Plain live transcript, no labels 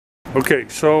Okay,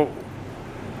 so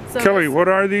Kelly, what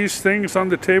are these things on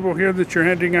the table here that you're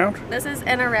handing out? This is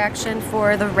interaction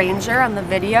for the Ranger on the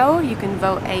video. You can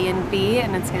vote A and B,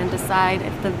 and it's going to decide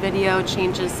if the video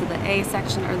changes to the A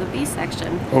section or the B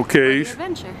section. Okay. For the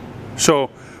adventure. So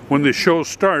when the show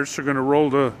starts, they're going to roll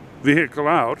the vehicle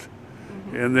out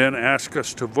and then ask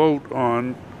us to vote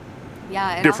on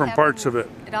different parts of it.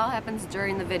 It all happens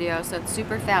during the video, so it's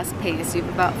super fast paced. You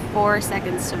have about 4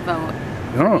 seconds to vote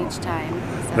each time.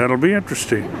 So, that'll be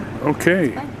interesting. Yeah,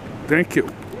 okay, thank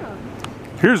you. Yeah.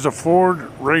 Here's a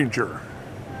Ford Ranger.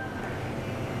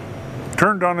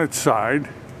 Turned on its side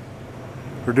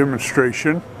for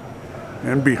demonstration,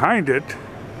 and behind it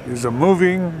is a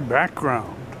moving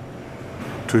background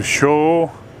to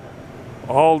show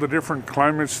all the different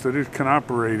climates that it can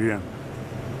operate in.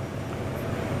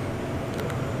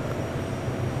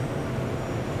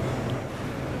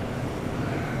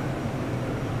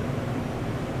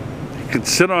 You can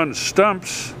sit on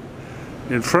stumps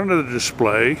in front of the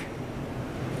display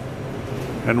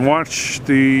and watch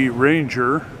the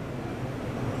Ranger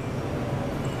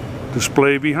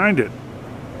display behind it.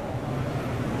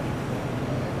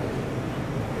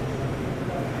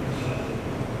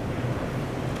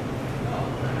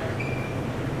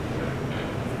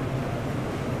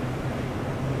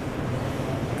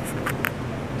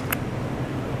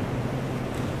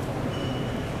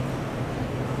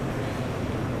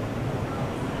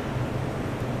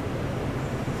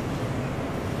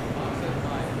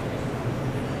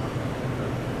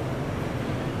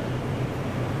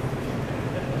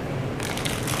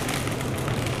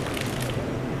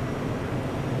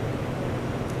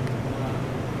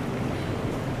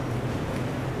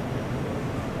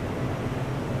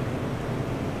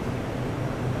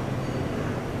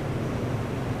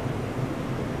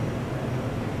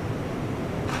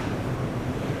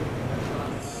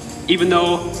 Even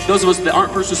though those of us that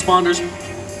aren't first responders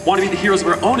want to be the heroes of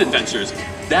our own adventures,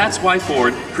 that's why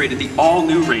Ford created the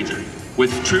all-new Ranger,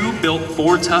 with true built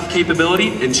Ford tough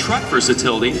capability and truck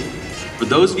versatility for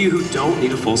those of you who don't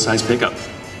need a full-size pickup.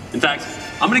 In fact,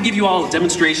 I'm going to give you all a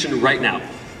demonstration right now.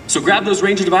 So grab those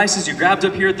Ranger devices you grabbed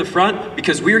up here at the front,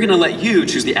 because we're going to let you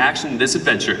choose the action in this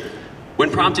adventure.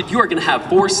 When prompted, you are going to have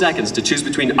 4 seconds to choose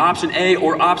between option A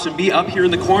or option B up here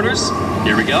in the corners.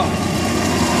 Here we go.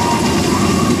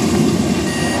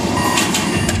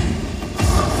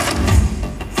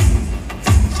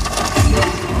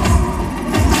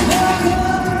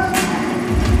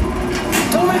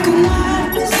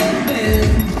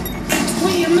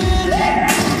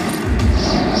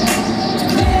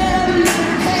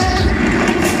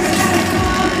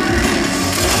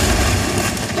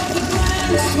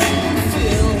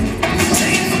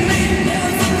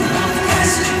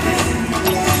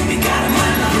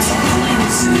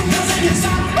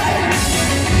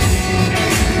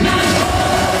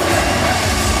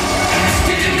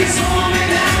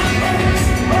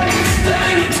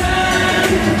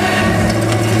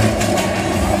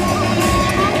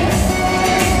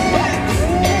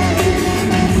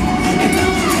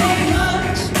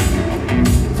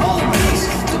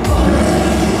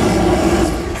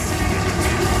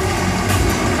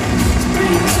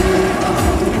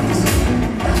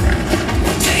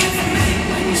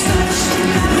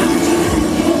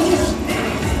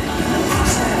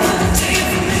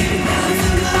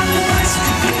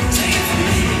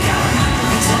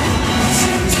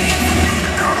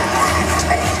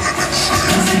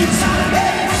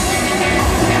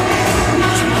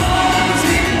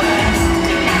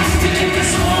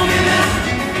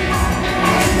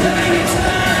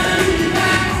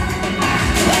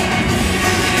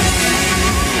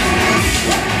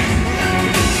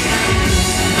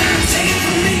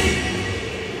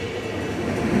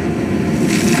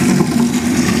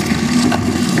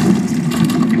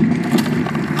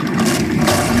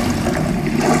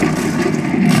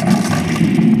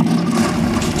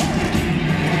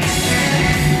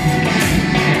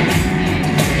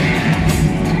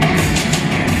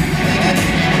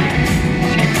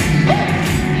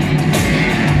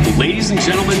 Ladies and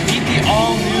gentlemen, meet the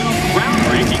all-new,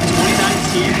 groundbreaking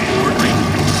 2019 Ford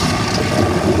Ranger.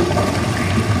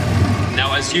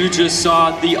 Now, as you just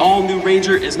saw, the all-new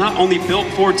Ranger is not only built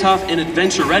Ford tough and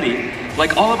adventure ready.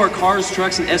 Like all of our cars,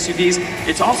 trucks, and SUVs,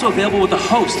 it's also available with a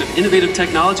host of innovative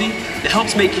technology that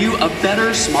helps make you a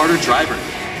better, smarter driver.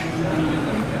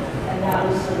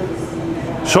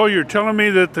 So you're telling me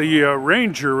that the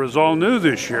Ranger is all new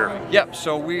this year? Yep,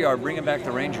 so we are bringing back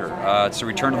the Ranger. It's a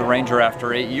return of the Ranger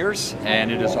after 8 years, and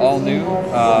it is all new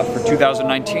for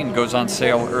 2019. Goes on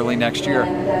sale early next year.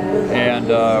 And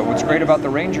what's great about the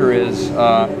Ranger is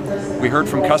we heard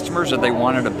from customers that they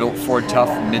wanted a built Ford Tough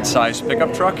mid-size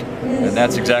pickup truck, and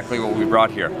that's exactly what we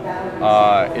brought here.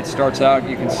 It starts out,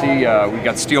 you can see we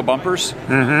got steel bumpers,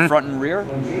 front and rear.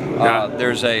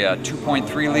 There's a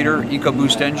 2.3 liter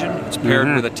EcoBoost engine. It's paired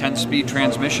with a 10-speed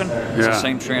transmission. It's the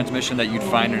same transmission that you'd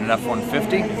find in an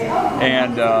F-150.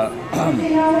 And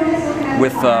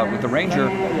with the Ranger,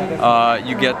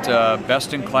 you get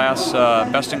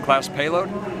best-in-class payload,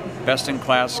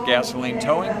 best-in-class gasoline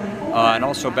towing, and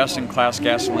also best-in-class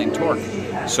gasoline torque.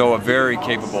 So a very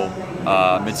capable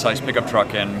mid-size pickup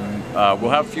truck, and we'll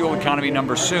have fuel economy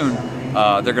numbers soon.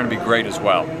 They're going to be great as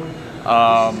well.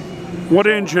 What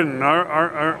engine?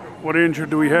 What engine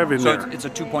do we have in there? So it's a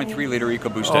 2.3 liter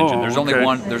EcoBoost engine.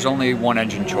 There's only one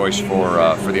engine choice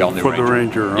for the all-new Ranger. For the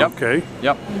Ranger, yep. Okay.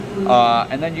 Yep.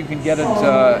 And then you can get it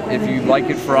if you like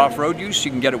it for off-road use.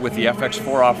 You can get it with the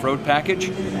FX4 off-road package.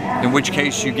 In which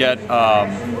case you get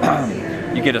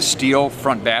you get a steel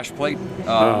front bash plate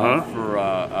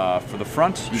for the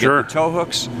front. You get the tow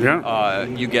hooks.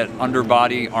 You get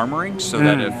underbody armoring so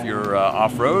that if you're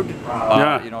off-road,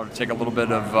 you know, to take a little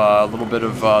bit of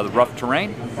the rough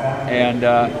terrain. And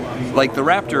like the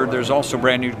Raptor, there's also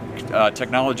brand new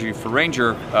technology for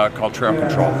Ranger called trail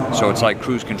control. So it's like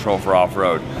cruise control for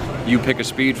off-road. You pick a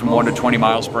speed from 1 to 20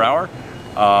 miles per hour,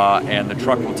 and the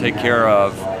truck will take care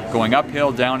of going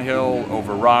uphill, downhill,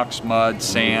 over rocks, mud,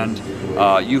 sand.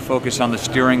 You focus on the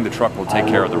steering, the truck will take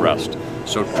care of the rest.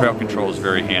 So trail control is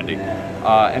very handy.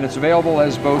 And it's available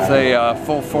as both a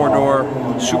full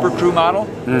 4-door Super Crew model,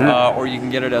 or you can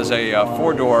get it as a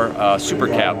 4-door Super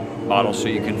Cab model, so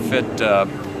you can fit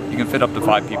up to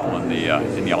 5 people in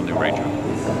the all-new Ranger.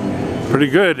 Pretty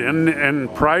good.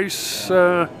 And price?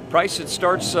 Price, it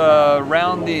starts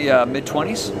around the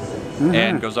mid-20s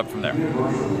and goes up from there.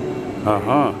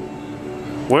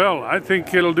 Well, I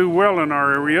think it'll do well in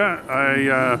our area.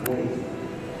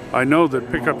 I know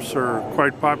that pickups are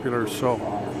quite popular, so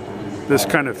this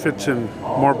kind of fits in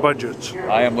more budgets.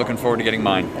 I am looking forward to getting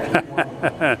mine.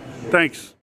 Thanks.